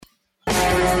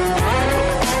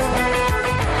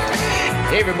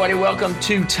everybody, welcome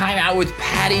to Time Out with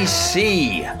Patty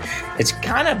C. It's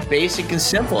kind of basic and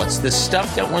simple. It's the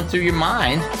stuff that went through your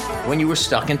mind when you were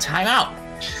stuck in time out.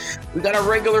 We got a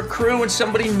regular crew and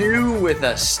somebody new with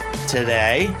us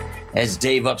today, as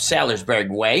Dave up Salisbury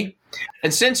way.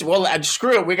 And since,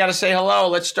 screw it, we got to say hello.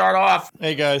 Let's start off.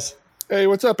 Hey, guys. Hey,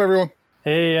 what's up, everyone?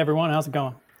 Hey, everyone. How's it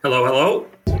going? Hello.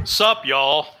 Sup,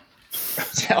 y'all?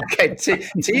 Okay,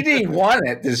 TD won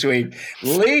it this week.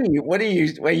 Lee, what are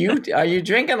you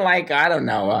drinking like, I don't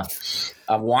know,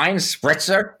 a wine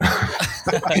spritzer?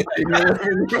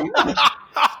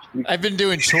 I've been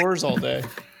doing chores all day.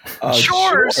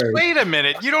 Chores? Wait a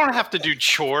minute. You don't have to do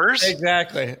chores.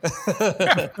 Exactly.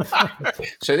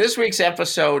 So this week's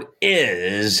episode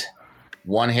is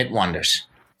One Hit Wonders.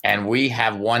 And we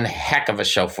have one heck of a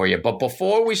show for you. But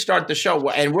before we start the show,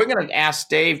 and we're going to ask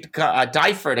Dave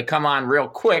Difer to come on real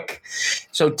quick.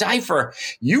 So Difer,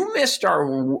 you missed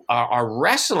our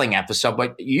wrestling episode,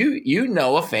 but you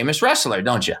know a famous wrestler,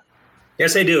 don't you?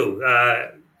 Yes, I do.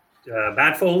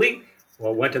 Matt Foley.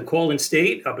 Went to Colin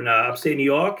State up in upstate New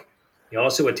York. He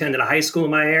also attended a high school in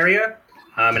my area.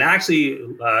 And actually,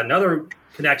 another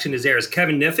connection is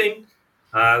Kevin Niffin.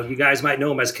 You guys might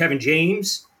know him as Kevin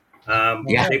James.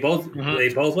 They both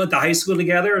went to high school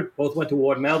together. Both went to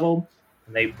Ward Melville,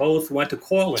 and they both went to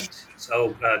Cortland.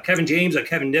 So Kevin James or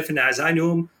Kevin Niffin, as I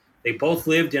knew him, they both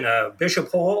lived in Bishop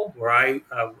Hall, where I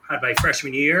had my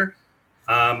freshman year.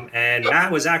 And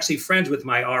Matt was actually friends with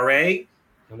my RA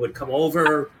and would come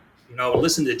over,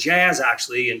 listen to jazz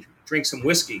actually and drink some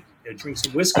whiskey. They'd drink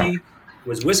some whiskey. It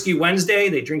was Whiskey Wednesday.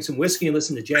 They drink some whiskey and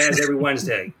listen to jazz every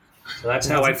Wednesday. So that's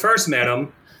how I first met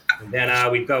him. And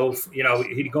then we'd go,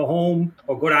 he'd go home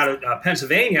or go down to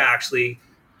Pennsylvania, actually,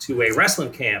 to a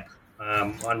wrestling camp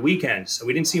on weekends. So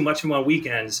we didn't see much of him on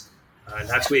weekends. And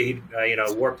that's where he,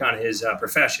 worked on his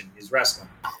profession, his wrestling.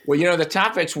 Well, the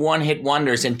topic's one hit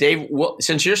wonders. And Dave,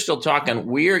 since you're still talking,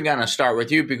 we're going to start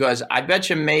with you because I bet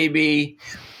you maybe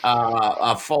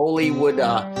Foley would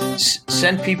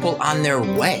send people on their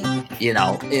way,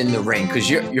 in the ring. Because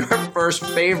your first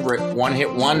favorite one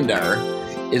hit wonder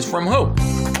is from who?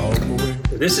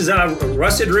 This is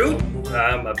Rusted Root,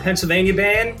 a Pennsylvania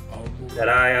band that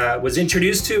I was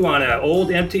introduced to on an old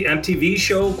MTV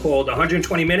show called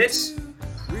 120 Minutes.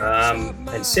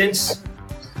 And since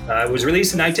it was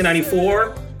released in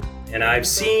 1994, and I've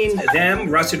seen them,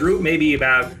 Rusted Root, maybe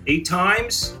about 8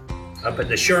 times up at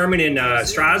the Sherman in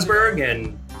Strasburg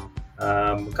and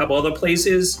a couple other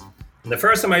places. And the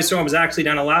first time I saw them was actually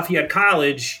down at Lafayette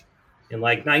College in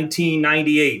like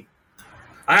 1998.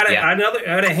 I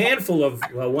had a handful of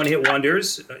one-hit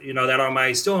wonders, that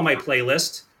are still on my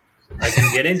playlist. I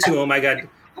can get into them. I got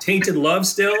 "Tainted Love"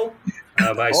 still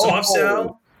by Soft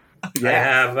Cell. Yeah. I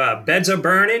have "Beds Are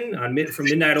Burning" from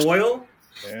Midnight Oil.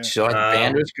 Yeah. Sure, the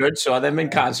band was good. Saw them in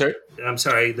concert. I'm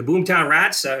sorry, the Boomtown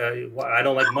Rats. I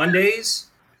Don't Like Mondays.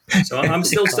 So I'm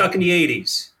still stuck in the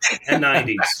 80s and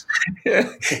 90s.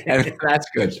 And that's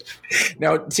good.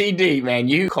 Now, TD, man,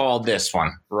 you called this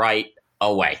one right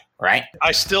away, right?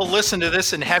 I still listen to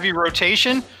this in heavy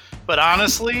rotation, but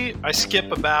honestly, I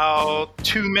skip about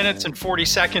 2 minutes and 40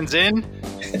 seconds in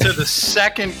to the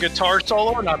second guitar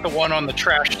solo, not the one on the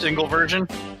trash single version.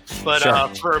 But sure.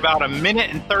 For about 1 minute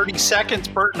and 30 seconds,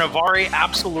 Bert Navari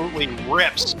absolutely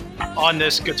rips on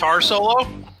this guitar solo.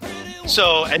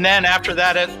 So, and then after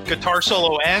that guitar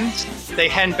solo ends, they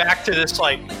head back to this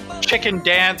like chicken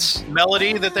dance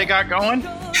melody that they got going,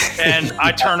 and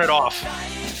I turn it off.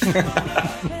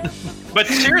 But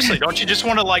seriously, don't you just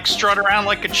want to like strut around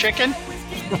like a chicken?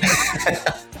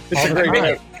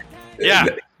 Yeah.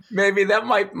 Maybe that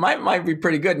might be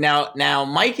pretty good. Now,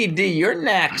 Mikey D, you're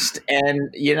next,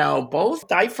 and both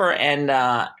Difer and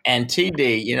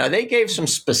TD, they gave some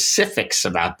specifics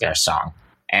about their song,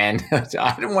 and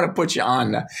I didn't want to put you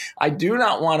on. I do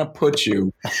not want to put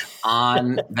you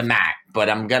on the mat, but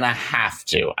I'm gonna have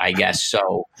to, I guess.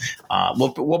 So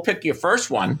we'll pick your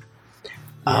first one.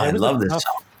 I love this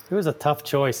song. It was a tough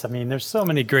choice. I mean, there's so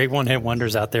many great one-hit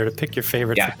wonders out there. To pick your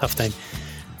favorite, a tough thing.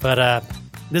 But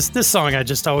this song, I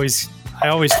always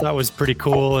thought was pretty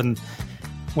cool. And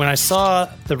when I saw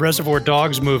the Reservoir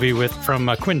Dogs movie from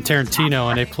Quentin Tarantino,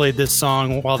 and they played this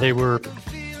song while they were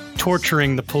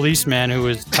torturing the policeman who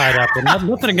was tied up, and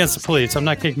nothing against the police, I'm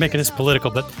not making this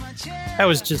political, but that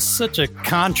was just such a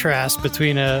contrast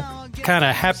between a kind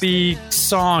of happy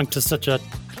song to such a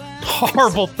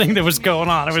horrible thing that was going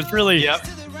on. It was really,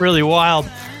 really wild.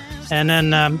 And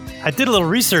then I did a little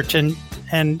research, and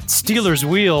Steelers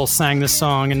Wheel sang this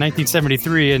song in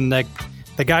 1973, and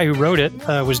the guy who wrote it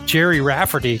was Jerry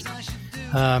Rafferty.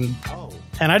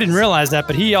 And I didn't realize that,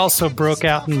 but he also broke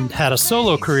out and had a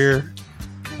solo career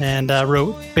and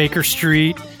wrote Baker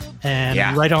Street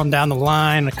and Right On Down the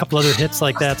Line, a couple other hits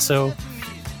like that. So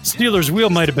Stealers Wheel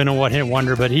might have been a one-hit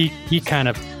wonder, but he kind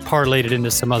of parlayed it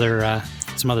into some other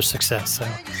success. So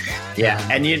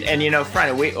and you know,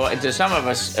 friend, we to some of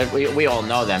us we all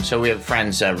know them. So we have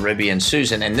friends Ribby and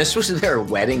Susan, and this was their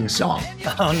wedding song.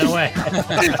 Oh, no way!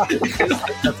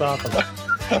 That's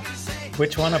awesome.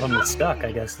 Which one of them is stuck,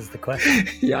 I guess, is the question.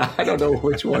 Yeah, I don't know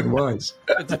which one was.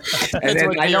 And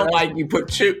then I know, Mike, you put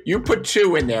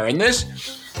two in there, and this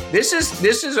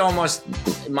is almost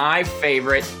my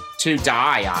favorite to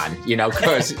die on, you know,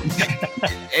 because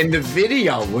and the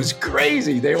video was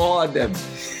crazy. They all had the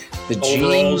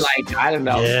jeans, like, I don't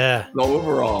know, the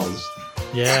overalls.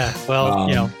 Yeah, well,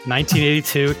 you know,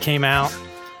 1982 it came out.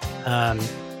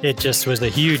 It just was a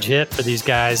huge hit for these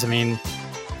guys. I mean,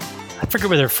 I forget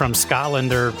where they're from,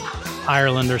 Scotland or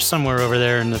Ireland or somewhere over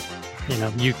there in the, you know,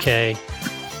 UK.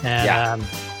 And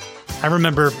I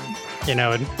remember, you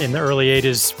know, in the early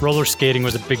 80s, roller skating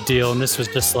was a big deal, and this was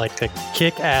just like a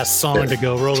kick-ass song to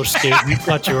go roller skate. You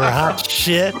thought you were hot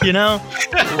shit, you know?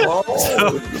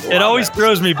 So it always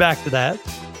throws me back to that.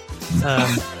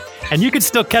 And you could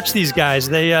still catch these guys.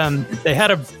 They had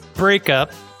a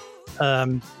breakup.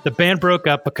 The band broke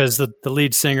up because the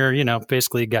lead singer, you know,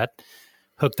 basically got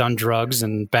hooked on drugs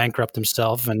and bankrupt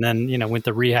himself, and then, you know, went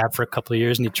to rehab for a couple of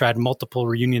years, and he tried multiple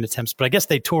reunion attempts. But I guess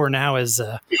they tour now as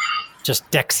just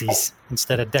Dexies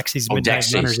instead of Dexys Midnight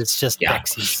Runners. It's just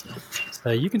Dexies.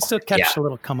 So you can still catch a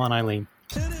little "Come On, Eileen."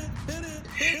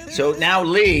 So now,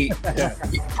 Lee,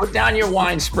 put down your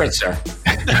wine spritzer.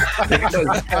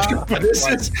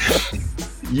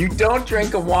 You don't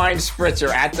drink a wine spritzer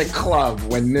at the club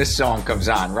when this song comes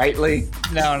on, right, Lee?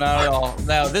 No, not at all.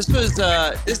 No, this was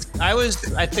I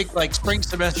was, I think, like spring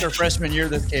semester freshman year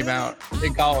this came out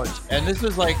in college, and this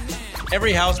was like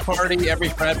every house party, every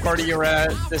frat party you're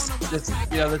at. This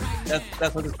you know,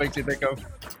 that's what this makes you think of.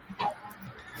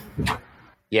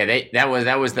 Yeah, that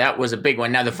was a big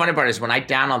one. Now the funny part is when I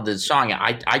downloaded the song,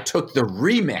 I took the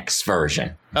remix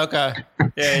version. Okay.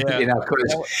 Yeah. You know,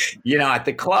 because you know, at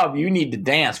the club you need to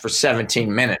dance for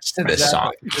 17 minutes to this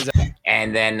song,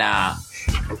 and then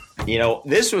you know,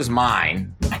 this was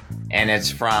mine, and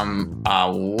it's from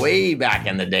way back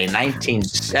in the day,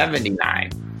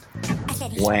 1979,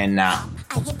 when.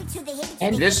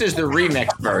 And this is the remix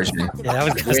version. Yeah, I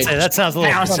was going to say, that sounds a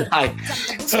little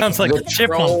sounds like the a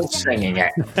chipmunk singing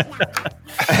it.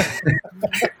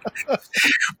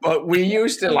 But we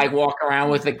used to like walk around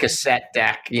with a cassette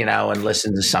deck, you know, and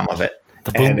listen to some of it.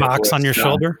 The boombox on your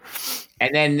shoulder.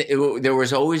 And then there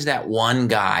was always that one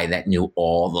guy that knew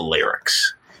all the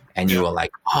lyrics, and you were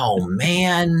like, "Oh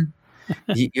man,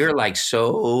 you're like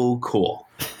so cool."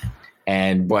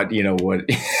 But you know what?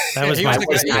 That was he was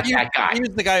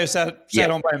the guy who sat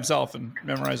home by himself and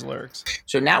memorized lyrics.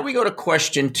 So now we go to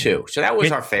question 2. So that was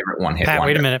our favorite one hit. Pat, wonder.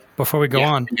 Wait a minute before we go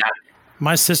on.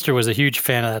 My sister was a huge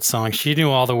fan of that song. She knew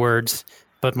all the words.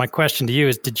 But my question to you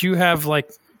is, did you have like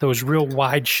those real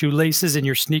wide shoelaces in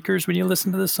your sneakers when you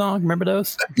listened to this song? Remember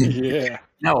those? Yeah.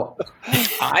 No,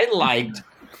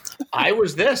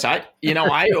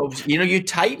 you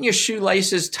tighten your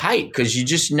shoelaces tight because you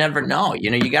just never know.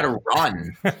 You know, you got to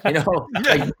run. You know,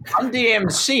 like Run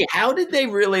DMC, how did they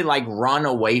really like run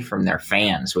away from their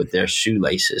fans with their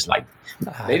shoelaces? Like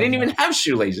they didn't even have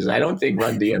shoelaces. I don't think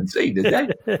Run DMC did they?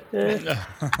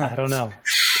 I don't know.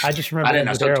 I just remember. I don't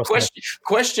know. So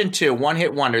question 2, one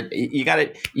hit wonder. You got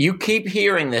it. You keep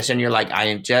hearing this, and you're like, I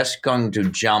am just going to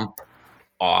jump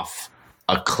off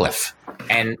a cliff.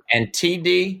 And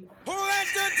TD.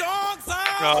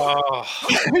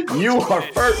 You are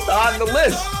first on the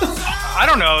list. I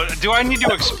don't know. Do I need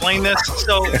to explain this?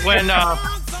 So when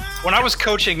I was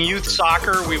coaching youth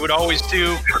soccer, we would always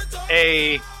do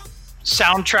a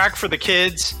soundtrack for the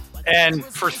kids. And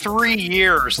for 3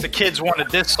 years, the kids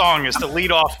wanted this song as the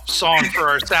lead-off song for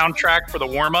our soundtrack for the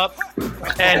warm-up.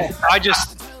 And I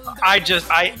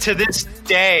to this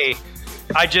day,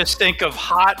 I just think of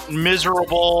hot,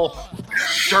 miserable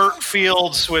dirt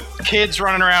fields with kids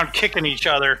running around kicking each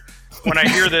other when I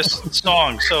hear this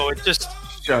song. So it just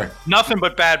nothing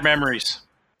but bad memories.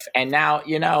 And now,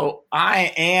 you know,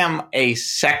 I am a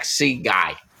sexy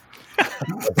guy. But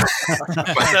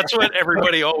that's what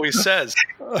everybody always says.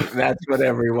 That's what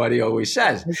everybody always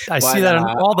says. I see that in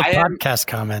all the podcast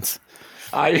comments.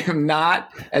 I am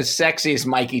not as sexy as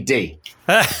Mikey D.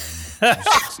 I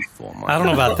don't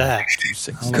know about that.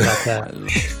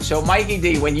 So, Mikey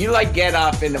D, when you like get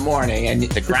up in the morning and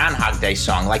the Groundhog Day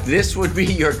song, like this would be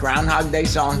your Groundhog Day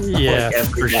song? Yeah,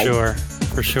 for sure.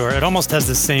 For sure. It almost has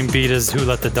the same beat as Who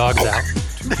Let the Dogs Out.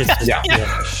 It's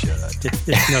just,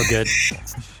 it's no good.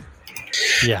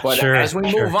 Yeah, but sure, as we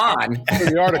move on, For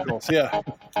the articles, yeah.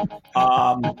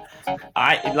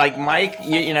 I like Mike.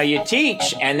 You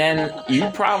teach, and then you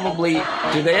probably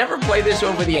do. They ever play this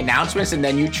over the announcements, and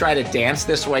then you try to dance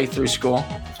this way through school?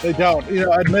 They don't.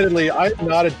 Admittedly, I'm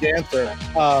not a dancer.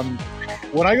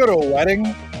 When I go to a wedding,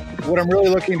 what I'm really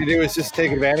looking to do is just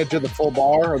take advantage of the full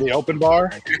bar or the open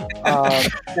bar.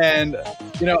 And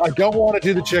I don't want to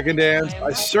do the chicken dance.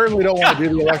 I certainly don't want to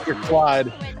do the electric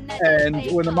slide.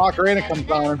 And when the Macarena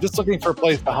comes on, I'm just looking for a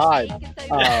place to hide.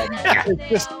 It's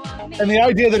just, and the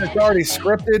idea that it's already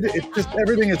scripted, it's just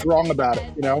everything is wrong about it,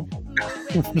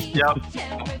 Yep.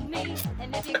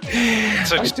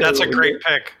 So that's a great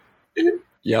pick.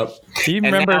 Yep. Do you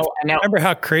remember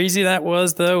how crazy that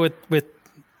was, though, with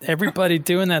everybody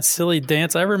doing that silly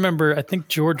dance? I remember, I think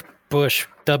George Bush,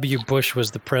 W. Bush,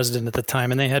 was the president at the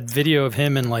time, and they had video of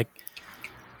him in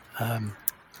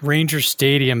Ranger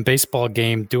Stadium baseball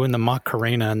game doing the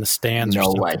Macarena in the stands. No or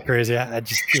something way. Crazy.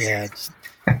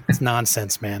 It's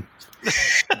nonsense, man.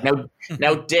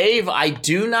 Now, Dave, I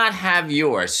do not have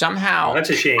yours. Somehow. That's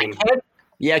a shame.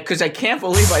 Yeah, because I can't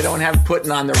believe I don't have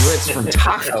Putting on the Ritz from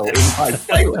Taco in my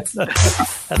playlist.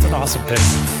 That's an awesome pick.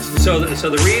 So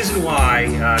the reason why,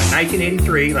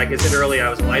 1983, like I said earlier,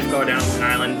 I was a lifeguard down on Long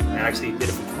Island. I actually did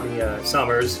it for 20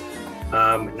 summers.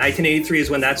 1983 is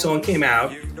when that song came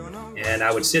out. And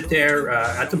I would sit there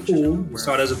at the pool. You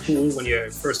start as a pool when you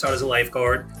first start as a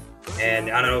lifeguard. And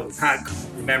I don't know, Pat,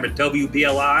 remember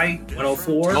WBLI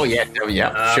 104? Oh, yeah,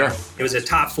 sure. It was a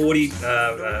top 40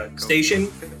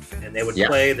 station, and they would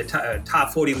play the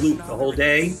top 40 loop the whole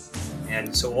day.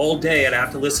 And so all day I'd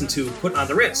have to listen to Putting on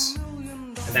the Ritz.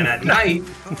 And then at night,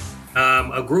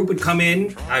 a group would come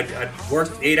in. I'd work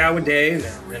 8-hour day, and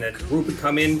then a group would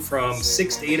come in from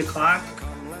 6 to 8 o'clock.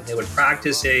 They would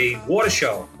practice a water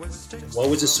show. What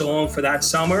was the song for that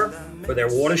summer for their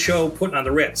water show? Putting on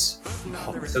the Ritz.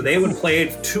 So they would play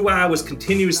it for 2 hours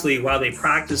continuously while they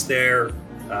practiced their,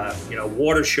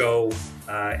 water show.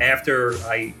 After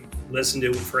I listened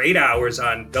to it for 8 hours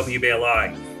on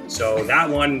WBLI. So that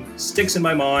one sticks in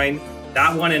my mind.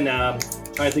 That one, and I'm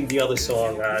trying to think of the other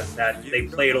song that they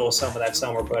played all summer that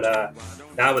summer. But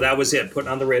that was it. Putting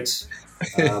on the Ritz.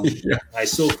 I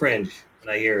still cringe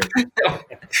when I hear it.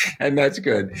 And that's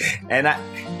good.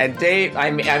 And Dave,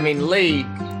 I mean Lee,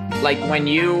 like when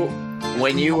you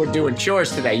were doing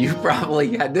chores today, you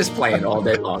probably had this playing all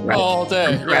day long, right? All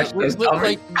day. Right.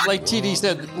 Like TD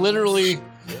said, literally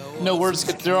no words.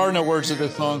 There are no words to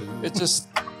this song. It's just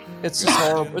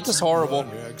horrible. It's just horrible.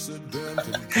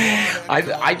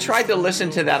 I tried to listen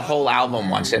to that whole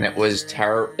album once, and it was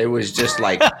terrible. It was just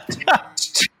like.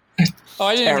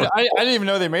 I didn't even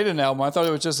know they made an album. I thought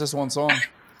it was just this one song.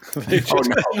 They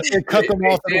cut them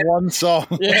off in one song.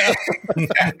 Yeah.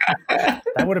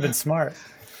 That would have been smart.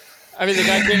 I mean, the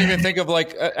guy couldn't even think of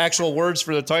actual words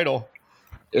for the title.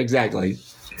 Exactly.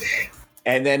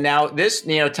 And then now this,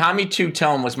 Tommy Two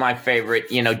Tone was my favorite,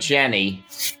 Jenny.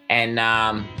 And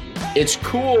it's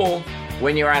cool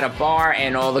when you're at a bar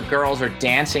and all the girls are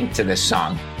dancing to this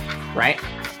song, right?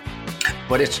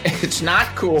 But it's not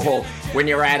cool when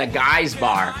you're at a guy's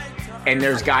bar and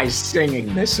there's guys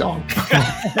singing this song.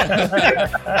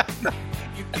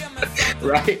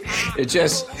 Right? It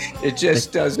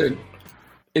just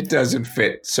doesn't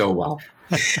fit so well.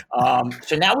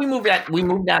 So now we move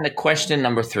down to question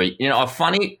number 3. A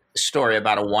funny story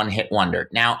about a one-hit wonder.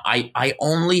 Now I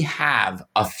only have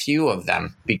a few of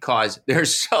them because they're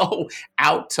so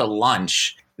out to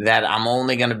lunch that I'm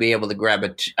only going to be able to grab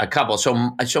a couple.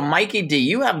 So Mikey D,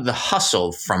 you have The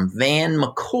Hustle from Van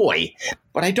McCoy,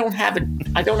 but I don't have it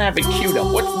queued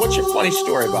up. What's your funny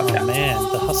story about that? Man,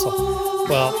 The Hustle.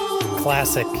 Well,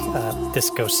 classic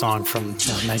disco song from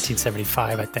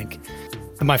 1975, I think.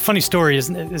 And my funny story is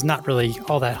not really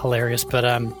all that hilarious, but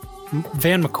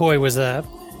Van McCoy was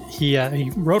he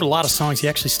wrote a lot of songs. He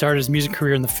actually started his music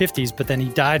career in the 50s, but then he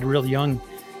died real young.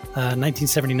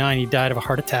 1979, he died of a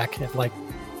heart attack at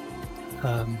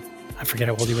I forget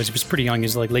how old he was. He was pretty young. He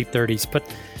was like late 30s. But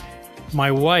my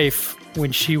wife,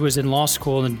 when she was in law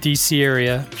school in the D.C.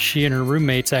 area, she and her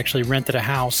roommates actually rented a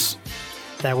house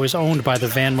that was owned by the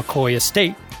Van McCoy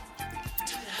estate.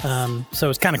 So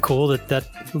it's kind of cool that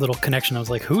little connection. I was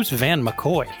like, who's Van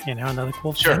McCoy? And they're like,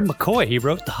 well, sure. Van McCoy. He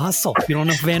wrote The Hustle. You don't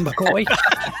know Van McCoy?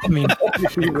 I mean,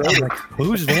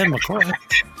 who's Van McCoy?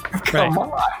 Right. Come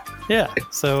on. Yeah.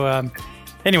 So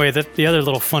anyway, the other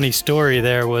little funny story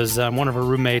there was one of her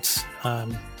roommates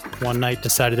one night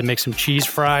decided to make some cheese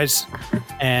fries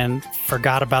and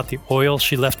forgot about the oil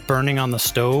she left burning on the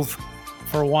stove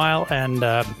for a while. And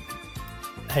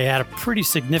they had a pretty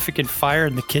significant fire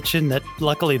in the kitchen that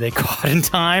luckily they caught in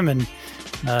time. And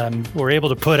were able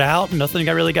to put out. Nothing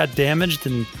really got damaged,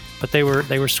 but they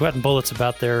were sweating bullets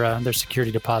about their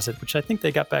security deposit, which I think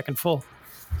they got back in full.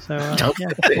 So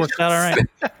it worked out all right.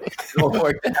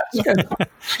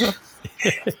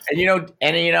 And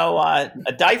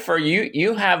Difer,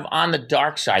 you have On the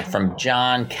Dark Side from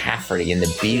John Cafferty and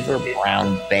the Beaver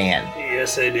Brown Band.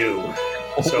 Yes, I do.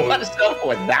 So what is up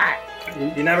with that?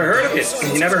 You never heard of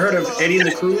it? You never heard of Eddie and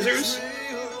the Cruisers?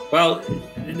 Well,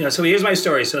 so here's my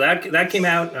story. So that came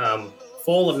out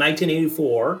fall of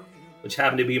 1984, which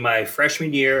happened to be my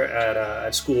freshman year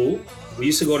at school. We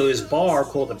used to go to this bar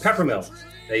called the Peppermill.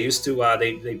 They used to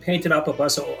they painted up a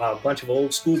bunch of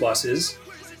old school buses.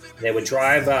 They would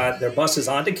drive their buses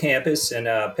onto campus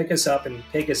and pick us up and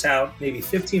take us out maybe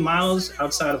 15 miles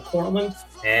outside of Portland.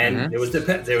 And there was the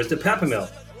Peppermill.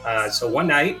 So one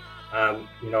night,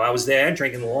 I was there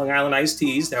drinking the Long Island iced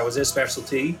teas. That was their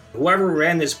specialty. Whoever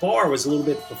ran this bar was a little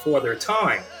bit before their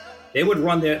time. They would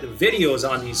run the videos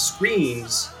on these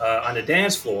screens on the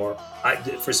dance floor.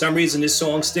 For some reason, this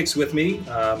song sticks with me.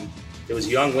 There was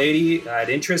a young lady I had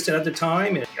interest in at the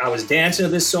time, and I was dancing to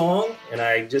this song, and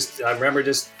I remember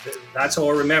that's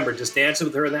all I remember, just dancing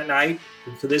with her that night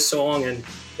to this song, and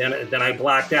then I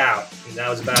blacked out, and that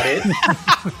was about it.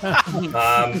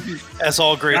 As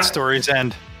all great stories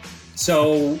end.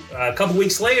 So a couple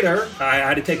weeks later, I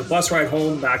had to take a bus ride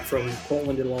home back from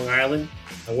Portland to Long Island,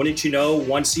 and wouldn't you know,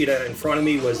 one seat in front of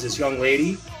me was this young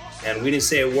lady, and we didn't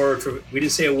say a word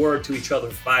to each other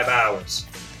for 5 hours.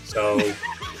 So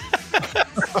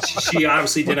she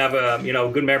obviously didn't have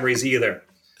good memories either.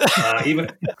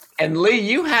 And Lee,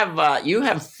 you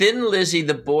have Thin Lizzy.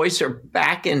 The boys are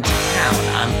back in town.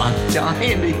 I'm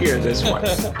dying to hear this one.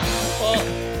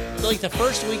 Well, like the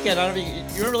first weekend, I don't know.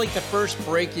 You remember like the first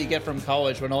break you get from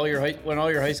college when all your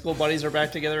high school buddies are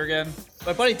back together again.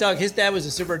 My buddy Doug, his dad was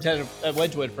a superintendent at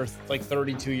Wedgwood for like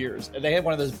 32 years, and they had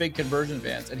one of those big conversion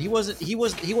vans. And he wasn't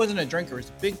a drinker. He was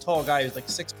a big, tall guy. He was like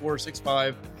 6'4",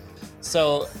 6'5".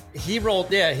 So he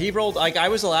rolled. Like I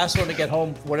was the last one to get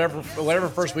home. Whatever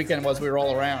first weekend it was, we were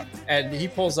all around, and he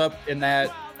pulls up in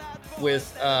that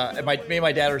with my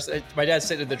dad's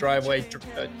sitting in the driveway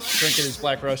drinking his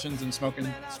Black Russians and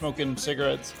smoking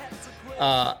cigarettes.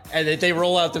 And they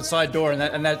roll out the side door,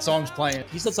 and that song's playing.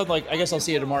 He said something like, "I guess I'll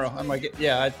see you tomorrow." I'm like,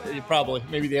 "Yeah, probably,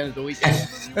 maybe the end of the weekend."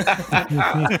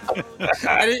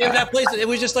 And in that place, it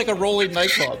was just like a rolling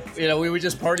nightclub. We would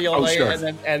just party all night, sure.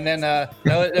 and then that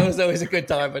was always a good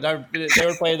time. But they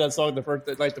were playing that song the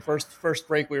first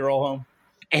break we were all home.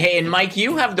 Hey, and Mike,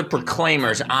 you have the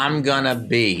Proclaimers, I'm Gonna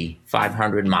Be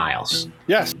 500 Miles.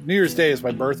 Yes, New Year's Day is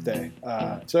my birthday.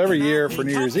 So every year for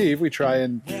New Year's Eve, we try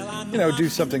and, do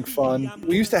something fun.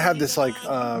 We used to have this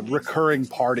recurring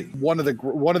party. One of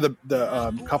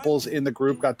the couples in the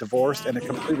group got divorced, and it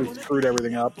completely screwed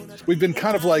everything up. We've been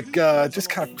kind of trying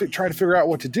to figure out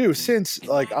what to do since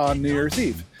on New Year's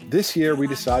Eve. This year, we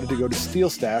decided to go to Steel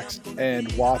Stacks and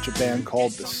watch a band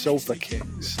called the Sofa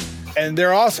Kings. And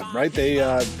they're awesome, right?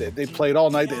 They played all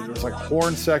night. There was like a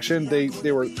horn section.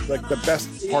 They were like the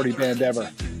best party band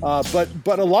ever.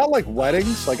 But a lot like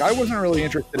weddings, like I wasn't really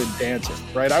interested in dancing,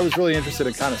 right? I was really interested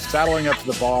in kind of saddling up to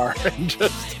the bar and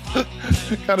just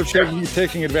kind of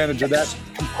taking advantage of that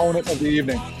component of the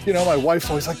evening. My wife's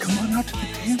always like, "Come on out to the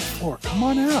dance floor. Come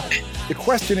on out." The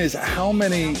question is, how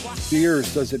many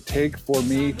beers does it take for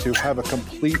me to have a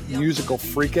complete musical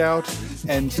freak out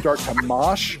and start to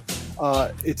mosh?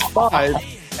 It's 5,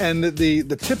 and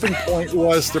the tipping point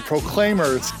was the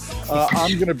Proclaimers.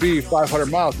 I'm Gonna Be 500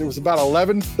 Miles. It was about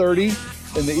 11:30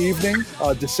 in the evening,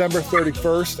 December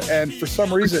 31st, and for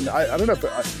some reason, I don't know if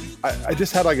I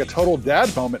just had like a total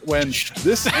dad moment when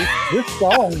this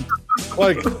song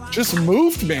just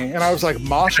moved me, and I was like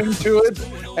moshing to it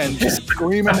and just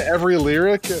screaming every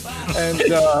lyric, and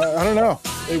I don't know,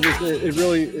 it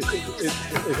really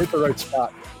hit the right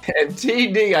spot. And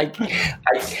TD,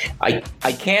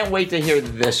 I can't wait to hear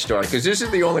this story because this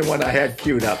is the only one I had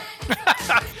queued up.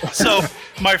 So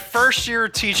my first year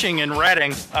teaching in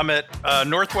Reading, I'm at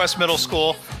Northwest Middle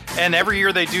School, and every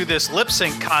year they do this lip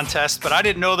sync contest, but I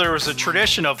didn't know there was a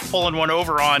tradition of pulling one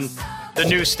over on the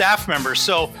new staff members.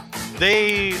 So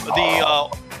the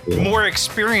more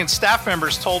experienced staff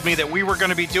members told me that we were going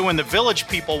to be doing the Village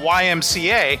People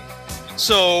YMCA.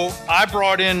 So I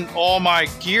brought in all my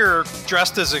gear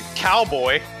dressed as a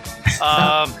cowboy,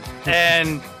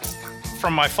 and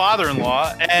from my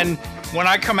father-in-law. And when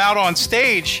I come out on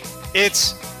stage,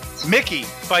 it's Mickey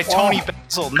by Tony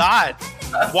Basil, not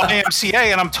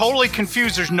YMCA. And I'm totally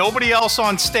confused. There's nobody else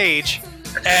on stage,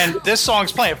 and this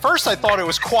song's playing. At first, I thought it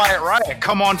was Quiet Riot,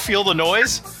 Come On, Feel the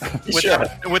Noise,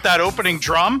 with that opening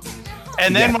drum.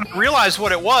 And then when I realized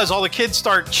what it was, all the kids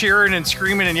start cheering and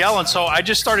screaming and yelling. So I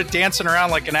just started dancing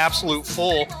around like an absolute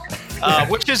fool,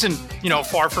 which isn't,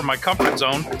 far from my comfort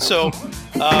zone. So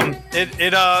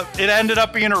it ended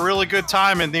up being a really good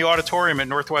time in the auditorium at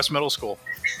Northwest Middle School.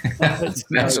 That's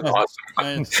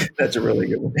awesome. That's a really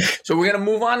good one. So we're going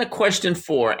to move on to question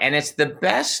 4, and it's the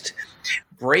best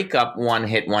breakup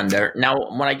one-hit wonder.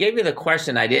 Now, when I gave you the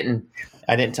question, I didn't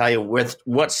tell you with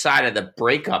what side of the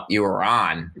breakup you were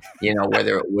on,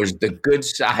 whether it was the good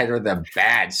side or the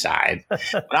bad side.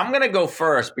 But I'm going to go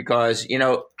first because,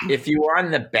 if you were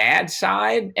on the bad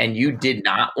side and you did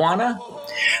not want to,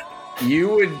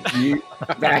 you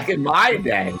back in my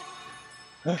day,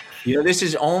 this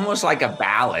is almost like a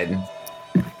ballad,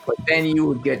 but then you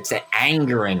would get to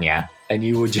anger in you and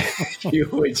you would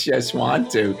just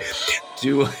want to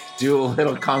do a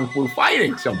little kung fu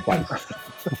fighting someplace.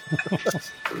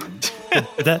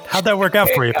 How'd that work out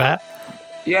for you, Pat?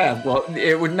 Yeah, well,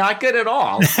 it was not good at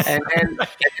all. And then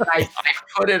I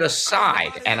put it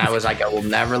aside, and I was like, I will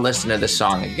never listen to this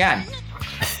song again.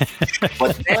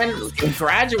 But then in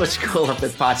graduate school up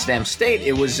at Potsdam State,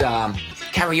 it was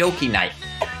karaoke night.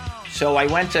 So I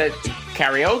went to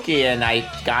karaoke, and I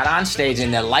got on stage,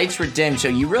 and the lights were dim, so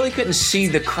you really couldn't see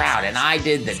the crowd. And I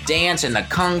did the dance and the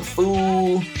kung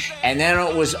fu, and then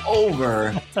it was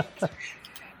over.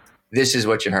 This is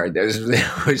what you heard. There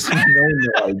was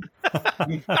no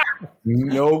noise,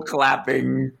 no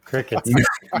clapping, crickets,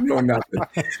 no nothing.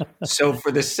 So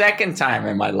for the second time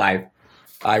in my life,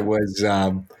 I was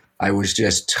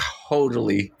just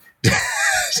totally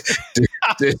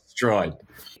destroyed.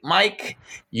 Mike,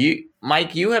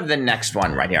 you have the next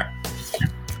one right here.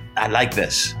 I like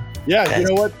this. Yeah, you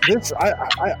know what? This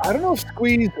I don't know if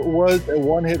Squeeze was a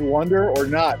one-hit wonder or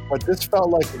not, but this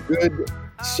felt like a good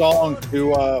song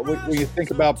to when you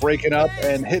think about breaking up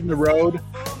and hitting the road,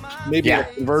 maybe a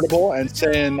convertible, and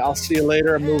saying, "I'll see you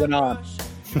later. I'm moving on."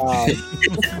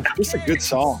 Just a good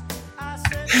song.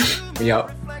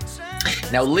 Yep.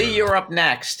 Now, Lee, you're up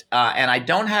next, and I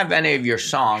don't have any of your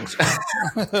songs.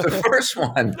 The first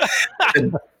one.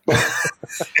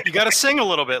 You got to sing a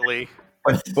little bit, Lee.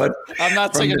 But I'm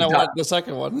not singing the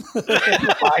second one.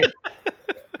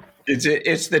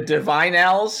 It's the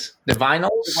Divinals?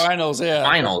 Divinals, yeah.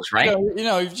 Divinals, right?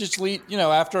 You just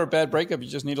after a bad breakup, you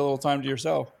just need a little time to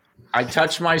yourself. I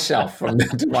touched myself from the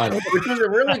Divinals, which was a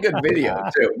really good video,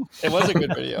 too. It was a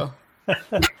good video.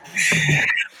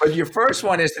 But your first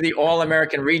one is the All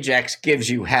American Rejects Gives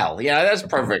You Hell. Yeah, that's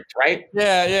perfect, right?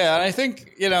 Yeah. And I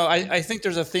think, I think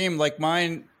there's a theme like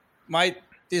mine.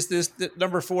 This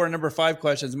number 4 and number 5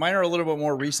 questions. Mine are a little bit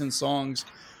more recent songs,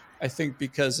 I think,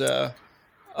 because I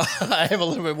have a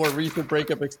little bit more recent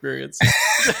breakup experience.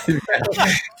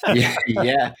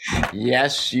 Yeah.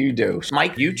 Yes, you do.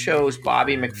 Mike, you chose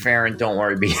Bobby McFerrin, Don't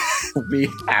Worry, Be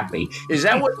Happy. Is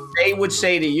that what they would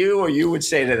say to you or you would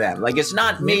say to them? Like, it's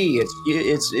not me.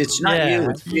 It's not you.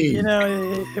 It's me.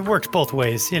 It works both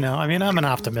ways. I mean, I'm an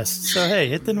optimist. So,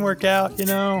 hey, it didn't work out,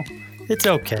 It's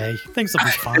okay. Things will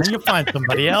be fine. You'll find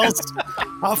somebody else.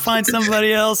 I'll find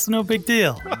somebody else. No big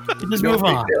deal. You just move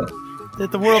on.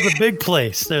 The world's a big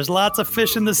place. There's lots of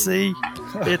fish in the sea.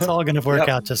 It's all going to work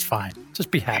out just fine.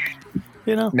 Just be happy.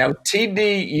 Now,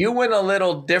 TD, you went a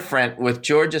little different with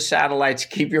Georgia Satellite's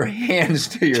Keep Your Hands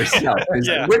to Yourself.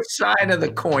 Which side of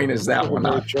the coin is that one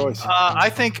on?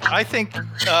 I think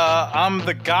I'm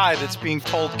the guy that's being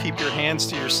told keep your hands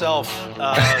to yourself.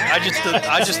 I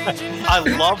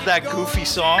love that goofy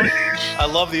song. I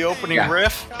love the opening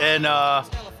riff, and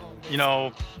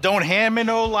don't hand me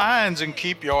no lines and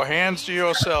keep your hands to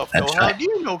yourself. Don't hug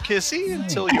you, no kissy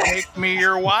until you make me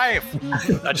your wife.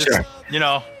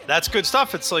 That's good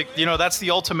stuff. It's like, that's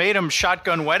the ultimatum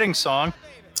shotgun wedding song.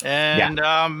 And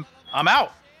I'm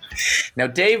out. Now,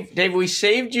 Dave, we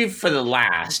saved you for the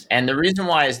last. And the reason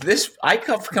why is this, I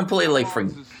completely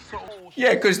forget.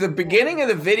 Yeah, because the beginning of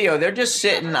the video, they're just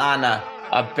sitting on a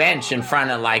bench in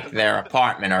front of like their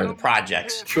apartment or the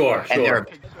projects. Sure.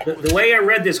 The way I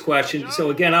read this question, so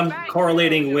again, I'm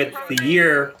correlating with the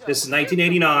year. This is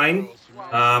 1989.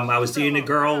 I was dating a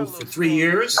girl for 3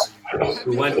 years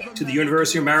who went to the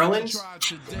University of Maryland.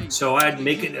 So I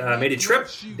made a trip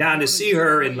down to see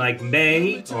her in like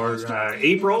May or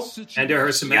April, end of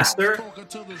her semester.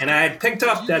 And I had picked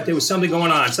up that there was something going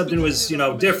on. Something was,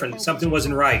 different. Something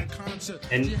wasn't right.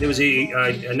 And there was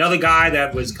another guy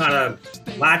that was kind of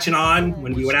latching on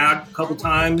when we went out a couple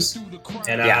times.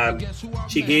 And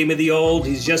she gave me the old,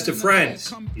 he's just a friend.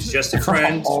 He's just a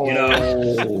friend,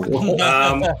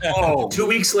 2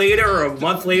 weeks later or a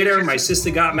month later, my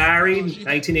sister got married,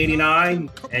 1989,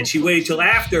 and she waited till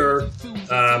after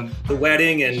the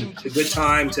wedding and the good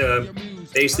time to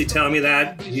basically telling me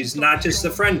that he's not just a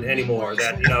friend anymore.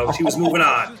 That she was moving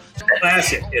on.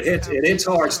 Classic. It hits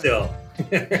hard still.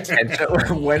 And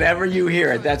so whenever you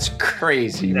hear it, that's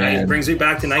crazy, man. It brings me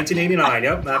back to 1989.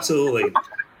 Yep, absolutely.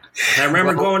 I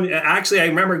remember going. Actually, I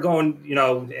remember going.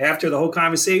 After the whole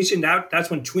conversation, that's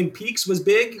when Twin Peaks was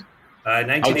big.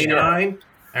 1989. Oh, sure.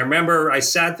 I remember I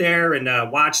sat there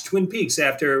and watched Twin Peaks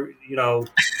after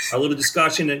a little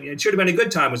discussion, and it should have been a good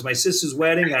time. It was my sister's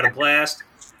wedding. Had a blast,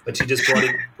 but she just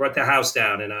brought the house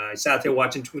down, and I sat there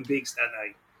watching Twin Peaks that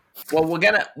night. Well, we're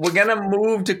gonna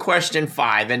move to question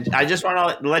 5, and I just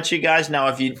want to let you guys know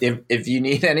if you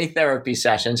need any therapy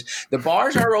sessions, the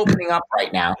bars are opening up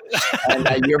right now,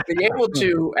 and you'll be able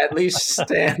to at least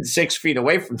stand 6 feet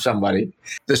away from somebody.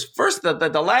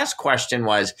 The last question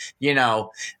was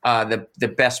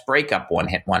the best breakup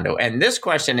one-hit wonder, and this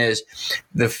question is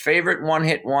the favorite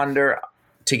one-hit wonder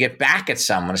to get back at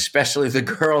someone, especially the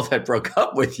girl that broke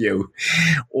up with you,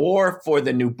 or for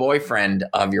the new boyfriend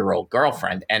of your old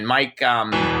girlfriend. And Mike, you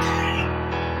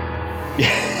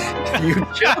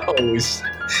chose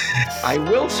 "I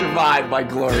Will Survive" by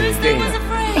Gloria Gaynor.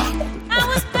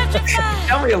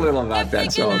 Tell me a little about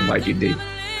that song, Mikey D.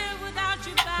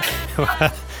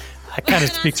 That kind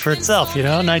of speaks for itself,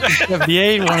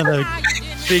 1978, one of the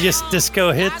biggest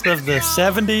disco hits of the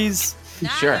 70s.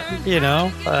 Sure.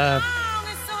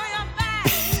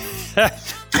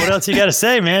 What else you got to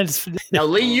say, man? Now,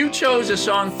 Lee, you chose a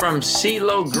song from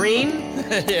CeeLo Green,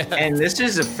 and this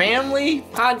is a family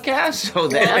podcast, so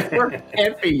that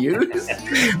can't be used.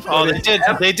 Oh,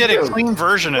 they did a clean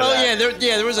version of that.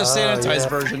 There was a sanitized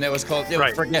version that was called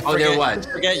right.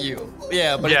 Forget You.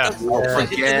 Yeah, but it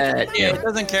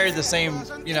doesn't carry the same,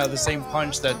 the same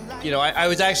punch that, I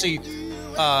was actually.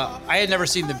 I had never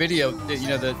seen the video, the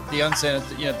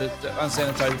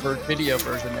unsanitized video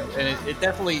version, and it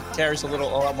definitely carries a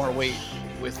lot more weight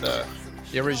with the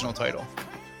original title.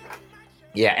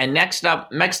 Yeah, and next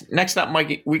up,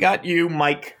 Mike, we got you,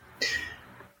 Mike.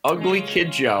 Ugly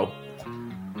Kid Joe.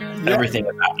 Everything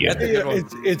about you.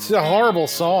 It's a horrible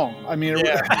song. I mean, it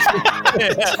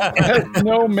has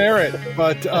no merit,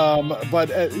 but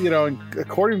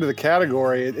according to the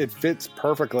category, it fits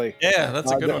perfectly. Yeah,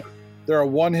 that's a good one. They're a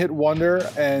one-hit wonder,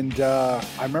 and I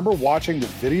remember watching the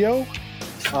video.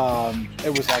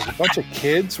 It was like a bunch of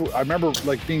kids. I remember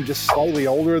like being just slightly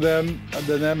older than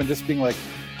them, and just being like,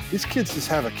 these kids just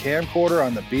have a camcorder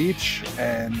on the beach,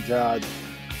 and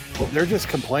they're just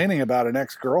complaining about an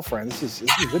ex-girlfriend. This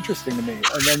is interesting to me.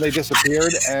 And then they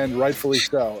disappeared, and rightfully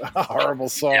so. A horrible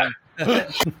song. Yeah.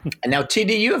 And now,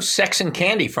 TD, you have "Sex and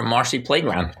Candy" from Marcy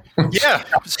Playground. Yeah,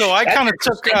 so I kind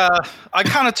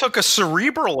of took a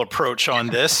cerebral approach on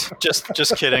this.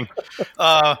 Just kidding.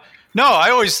 No, I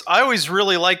always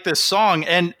really like this song,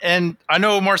 and I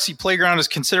know Marcy Playground is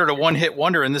considered a one-hit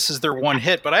wonder, and this is their one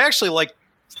hit. But I actually like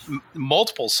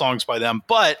multiple songs by them.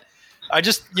 But I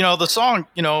just the song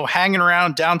 "Hanging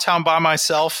Around Downtown by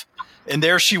Myself," and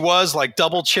there she was like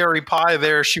double cherry pie.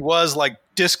 There she was like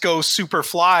disco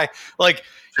Superfly. Like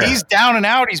sure. He's down and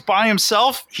out. He's by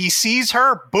himself. He sees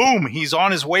her. Boom. He's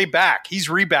on his way back. He's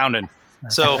rebounding.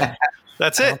 So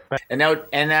that's it. And now,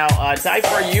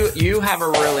 Difer, you have a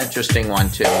real interesting one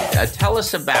too. Tell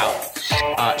us about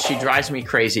 "She Drives Me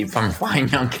Crazy" from Fine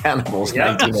Young Cannibals.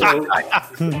 Yeah. So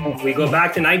we go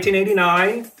back to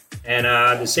 1989. And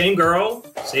the same girl,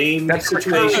 same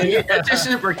situation. This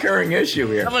is a recurring issue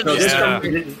here. There's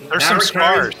some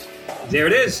scars. There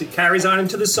it is. It carries on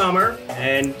into the summer,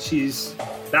 and she's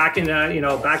back in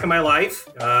my life.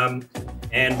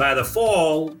 And by the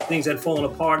fall, things had fallen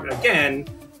apart again.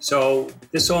 So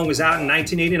this song was out in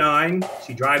 1989.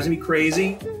 She Drives Me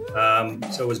Crazy.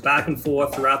 So it was back and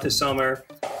forth throughout the summer,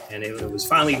 and it was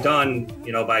finally done,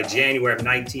 by January of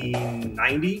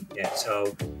 1990. Yeah.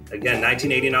 So again,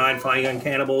 1989, Fine Young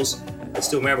Cannibals. I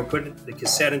still remember putting the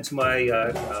cassette into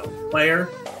my player,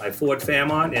 my Ford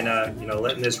Fairmont, and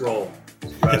letting this roll.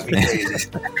 It drives me crazy.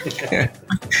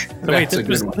 Wait,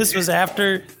 this was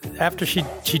after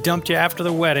she dumped you after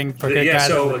the wedding. For a guy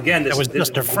that was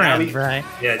just a friend, right?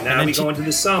 Yeah. Now we go into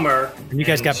the summer, and you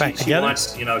guys got back together.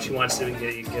 She wants to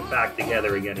get back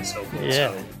together again and so forth.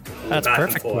 Yeah, so that's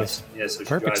perfect. Yeah, so she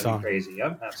perfect drives me crazy.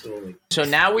 Yep, absolutely. So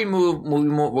now we move.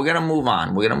 We're gonna move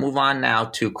on. We're gonna move on now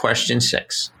to question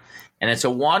 6. And it's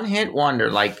a one-hit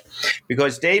wonder,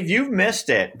 because Dave, you've missed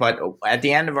it. But at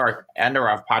the end of our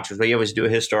podcast, we always do a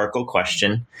historical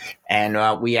question, and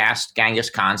we asked Genghis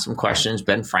Khan some questions,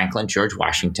 Ben Franklin, George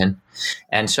Washington,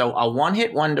 and so a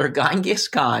one-hit wonder, Genghis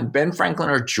Khan, Ben Franklin,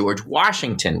 or George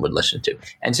Washington would listen to.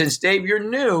 And since Dave, you're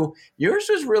new, yours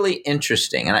was really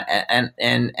interesting,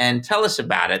 and tell us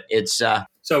about it. It's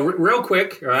so So real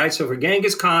quick, all right. So for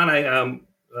Genghis Khan, I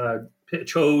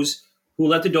chose "Who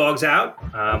Let the Dogs Out,"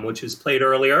 which was played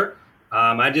earlier.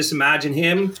 I just imagine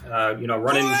him,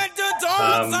 running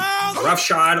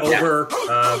roughshod over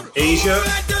Asia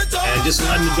and just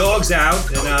letting the dogs out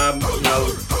and,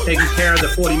 taking care of the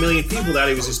 40 million people that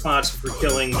he was responsible for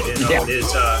killing,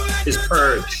 his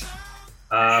purge.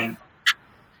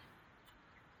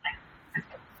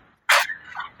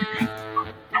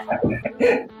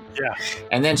 Yeah.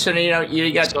 And then you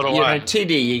got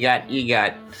TD, you got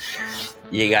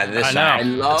this I song. know. I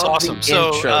love it's awesome. the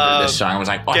intro to this song. I was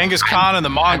like, Genghis Khan and the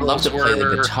Mongols I'd love to play were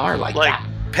the guitar like that.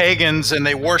 pagans, and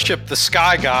they worshipped the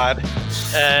sky god.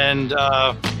 And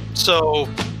so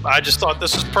I just thought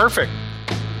this was perfect.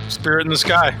 Spirit in the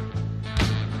sky.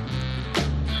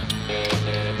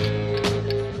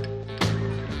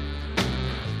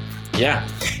 Yeah.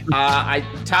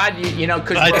 Todd,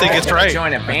 because I think it's right.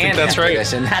 Join a I band think that's right.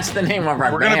 this, and that's the name of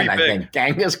our We're gonna band. be I big. think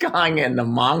Genghis Khan and the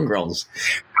Mongrels.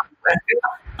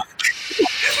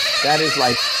 That is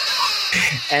like,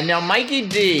 and now Mikey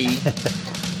D.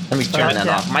 Let me turn that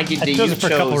off. Mikey D, you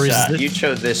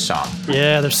chose this song.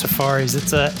 Yeah, there's Safaris.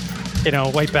 It's a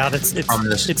Wipeout.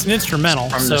 It's an instrumental.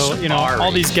 So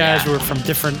all these guys were from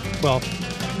different. Well,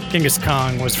 Genghis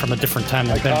Khan was from a different time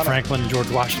than Ben Franklin and George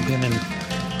Washington, and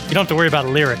you don't have to worry about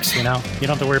lyrics. You don't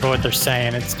have to worry about what they're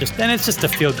saying. It's just a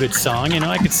feel good song.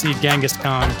 I could see Genghis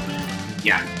Khan.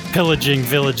 Yeah. Pillaging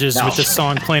villages with the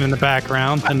song playing in the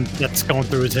background, and that's going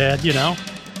through his head.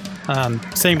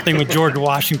 Same thing with George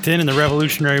Washington in the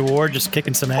Revolutionary War, just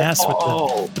kicking some ass with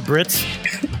the Brits.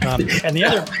 And the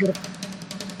other,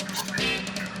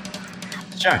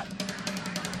 sure,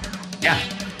 yeah,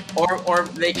 or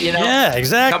they, yeah,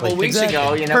 exactly. A couple weeks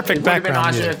ago, perfect it would have been background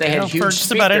awesome music, if they had huge for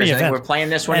just about any event. We're playing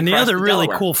this one, and the other really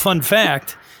Delaware. cool fun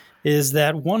fact is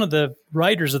that one of the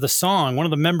writers of the song, one of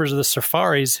the members of the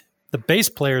Safaris, the bass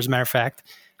player, as a matter of fact,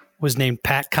 was named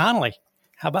Pat Connolly.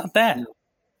 How about that?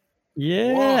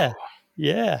 Yeah. Whoa.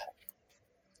 Yeah.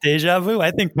 Deja vu.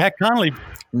 I think Pat Connolly.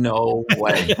 No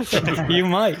way. You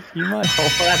might. Oh,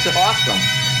 that's awesome.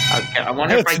 Okay, I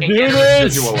wonder if I can do get a this.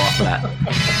 residual off of that.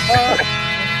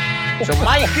 So,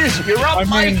 Mike, you're up,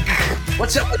 Mike.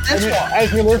 What's up with this one?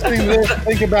 As you're listening to this,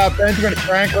 think about Benjamin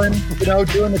Franklin,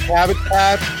 doing the Cabbage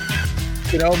Patch,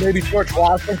 maybe George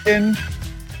Washington,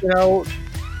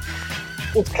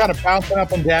 just kind of bouncing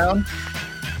up and down.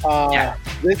 There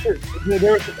was a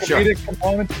comedic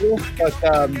component to this, but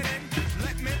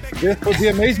this would be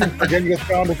amazing for Genghis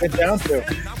Khan to get down to.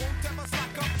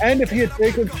 And if he had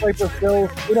taken Cypress Hill's,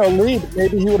 lead,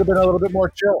 maybe he would have been a little bit more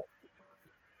chill.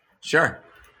 Sure.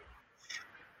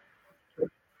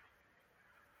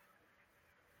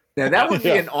 Now that would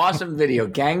be an awesome video.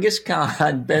 Genghis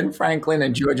Khan, Ben Franklin,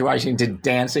 and George Washington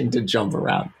dancing to Jump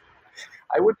Around.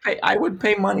 I would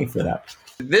pay money for that.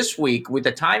 This week with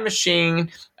the time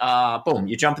machine, boom,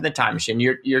 you jump in the time machine.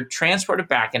 You're transported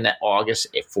back into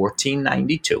August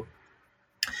 1492.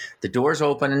 The doors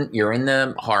open. You're in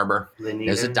the harbor.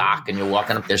 There's a dock, and you're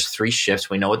walking up. There's 3 ships.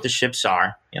 We know what the ships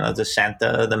are. The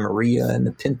Santa, the Maria, and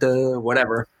the Pinta,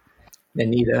 whatever. The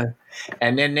Nita.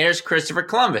 And then there's Christopher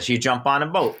Columbus. You jump on a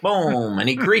boat. Boom, and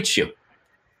he greets you.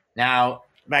 Now,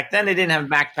 back then they didn't have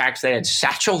backpacks. They had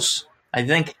satchels, I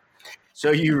think.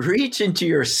 So you reach into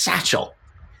your satchel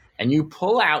and you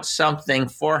pull out something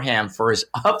for him for his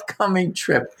upcoming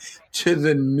trip to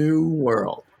the New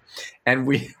World. And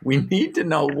we need to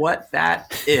know what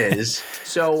that is.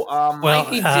 So,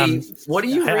 Mikey D, what do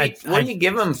you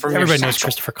give him from your everybody knows satchel?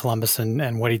 Christopher Columbus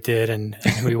and what he did and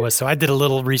who he was. So I did a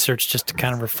little research just to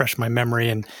kind of refresh my memory,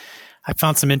 and I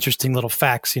found some interesting little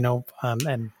facts. And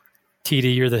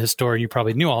TD, you're the historian, you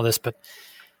probably knew all this, but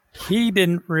he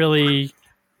didn't really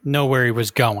know where he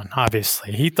was going.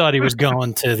 Obviously, he thought he was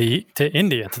going to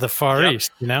India, to the Far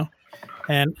East.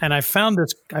 And I found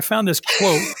this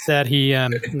quote that he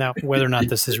now whether or not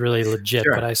this is really legit,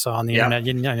 but I saw on the internet.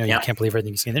 You can't believe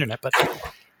everything you see on the internet, but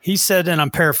he said, and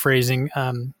I'm paraphrasing: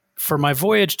 "For my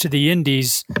voyage to the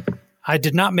Indies, I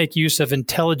did not make use of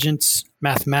intelligence,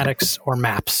 mathematics, or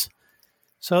maps."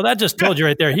 So that just told you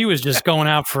right there, he was just going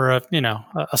out for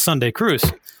a Sunday cruise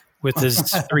with his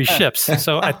 3 ships.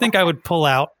 So I think I would pull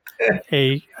out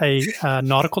a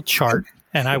nautical chart,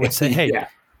 and I would say, hey. Yeah.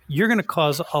 You're going to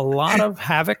cause a lot of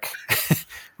havoc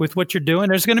with what you're doing.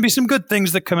 There's going to be some good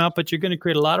things that come out, but you're going to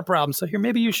create a lot of problems. So here,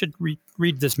 maybe you should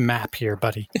read this map here,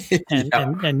 buddy,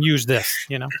 and use this,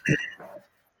 Yeah.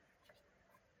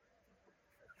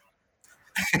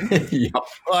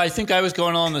 Well, I think I was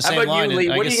going on the same How about line. You, Lee?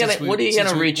 What are you going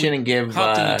to reach in and give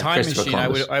hopped in the time Christopher machine?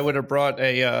 Columbus? I would have brought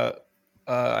a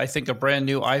I think, a brand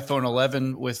new iPhone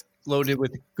 11 loaded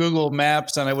with Google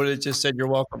Maps, and I would have just said, "You're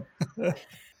welcome."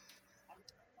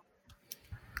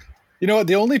 You know what?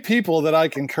 The only people that I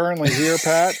can currently hear,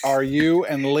 Pat, are you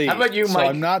and Lee. How about you, Mike? So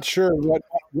I'm not sure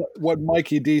what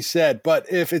Mikey D said,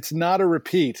 but if it's not a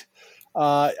repeat,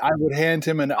 I would hand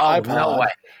him an iPod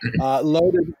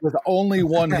loaded with only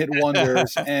one-hit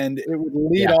wonders, and it would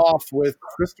lead off with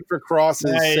Christopher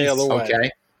Cross's "Sail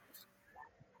Away."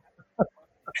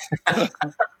 Okay.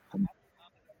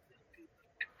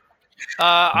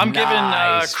 I'm giving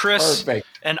Chris Perfect.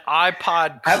 an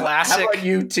iPod Classic. How about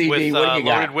you, TD? With, what do you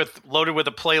got? loaded with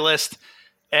a playlist,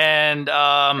 and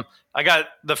I got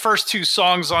the first two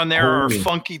songs on there are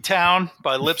 "Funky Town"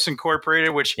 by Lips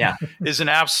Incorporated, which is an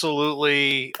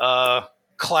absolutely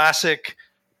classic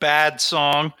bad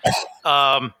song.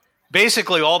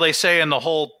 Basically, all they say in the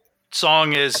whole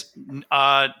song is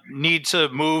 "Need to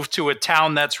move to a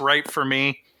town that's right for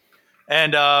me."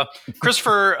 And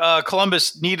Christopher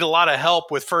Columbus needed a lot of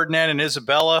help with Ferdinand and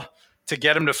Isabella to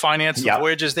get him to finance the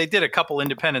voyages. They did a couple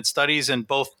independent studies and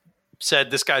both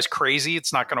said, this guy's crazy.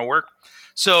 It's not going to work.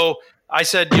 So I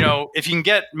said, if you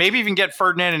can get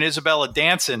Ferdinand and Isabella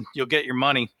dancing, you'll get your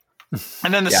money.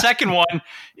 And then the second one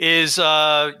is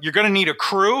you're going to need a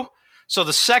crew. So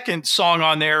the second song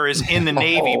on there is "In the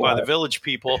Navy" by the Village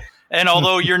People. And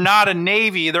although you're not a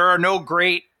Navy, there are no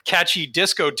great catchy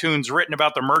disco tunes written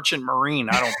about the merchant marine,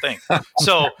 I don't think.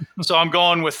 So I'm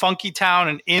going with "Funky Town"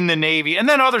 and "In the Navy," and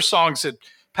then other songs that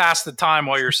pass the time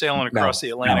while you're sailing across the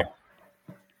Atlantic.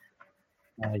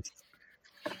 Nice.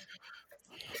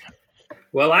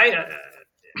 Well,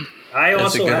 I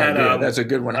also had that's a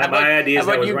good one. How about, my ideas.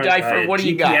 How about you, Difer? What do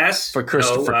you got for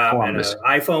Christopher Columbus? And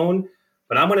an iPhone,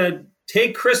 but I'm going to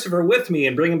take Christopher with me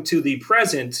and bring him to the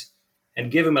present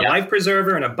and give him a life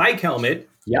preserver and a bike helmet.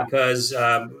 Yeah, because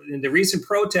in the recent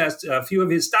protest, a few of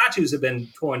his statues have been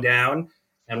torn down,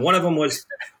 and one of them was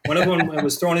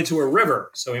thrown into a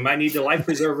river. So we might need the life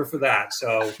preserver for that.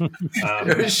 So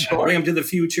bring him to the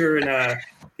future and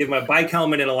give him a bike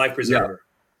helmet and a life preserver.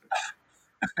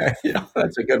 Yeah,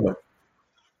 that's a good one.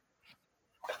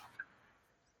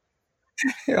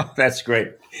 That's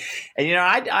great. And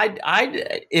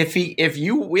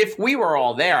if we were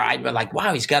all there, I'd be like,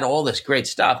 wow, he's got all this great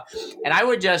stuff. And I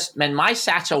would my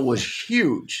satchel was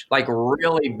huge, like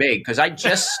really big, because I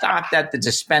just stopped at the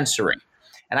dispensary.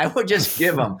 And I would just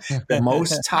give him the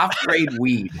most top grade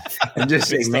weed and just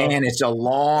say, man, it's a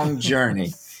long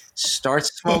journey. Start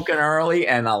smoking early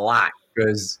and a lot,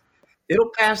 because it'll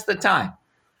pass the time.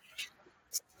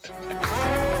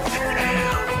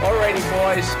 Alrighty,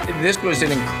 boys. This was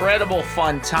an incredible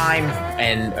fun time.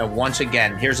 And once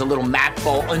again, here's a little Matt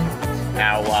Bolton.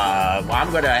 Now, I'm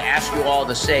going to ask you all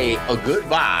to say a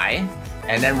goodbye,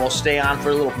 and then we'll stay on for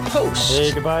a little post.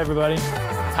 Hey, goodbye, everybody.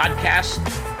 Have Podcast.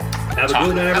 a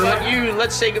good night, everyone. How about you?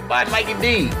 Let's say goodbye, Mikey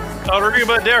D.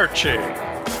 Arrivederci.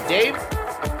 Dave.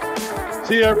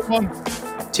 See you, everyone.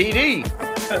 TD.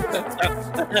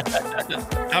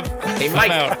 Hey,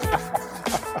 Mike. I'm out.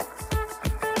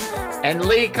 And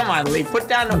Lee, come on, Lee, put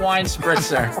down the wine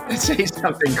spritzer and say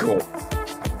something cool.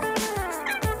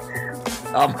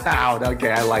 I'm out. Okay,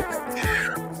 I like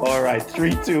it. All right,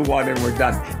 3, 2, 1, and we're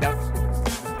done. Now-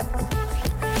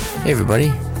 hey,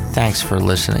 everybody. Thanks for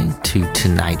listening to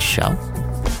tonight's show.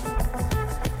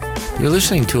 You're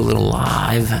listening to a little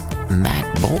live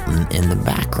Matt Bolton in the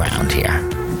background here.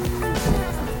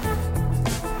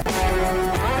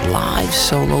 Live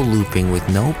solo looping with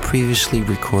no previously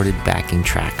recorded backing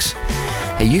tracks.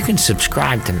 Hey, you can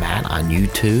subscribe to Matt on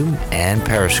YouTube and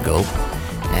Periscope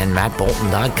and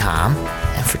mattbolton.com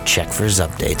and check for his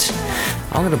updates.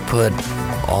 I'm going to put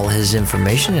all his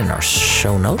information in our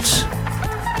show notes.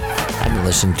 I've been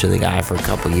listening to the guy for a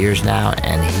couple years now,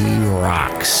 and he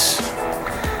rocks.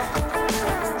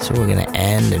 So we're going to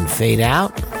end and fade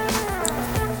out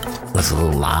with a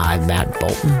little live Matt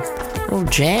Bolton, a little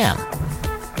jam.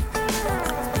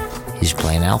 He's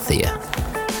playing Althea.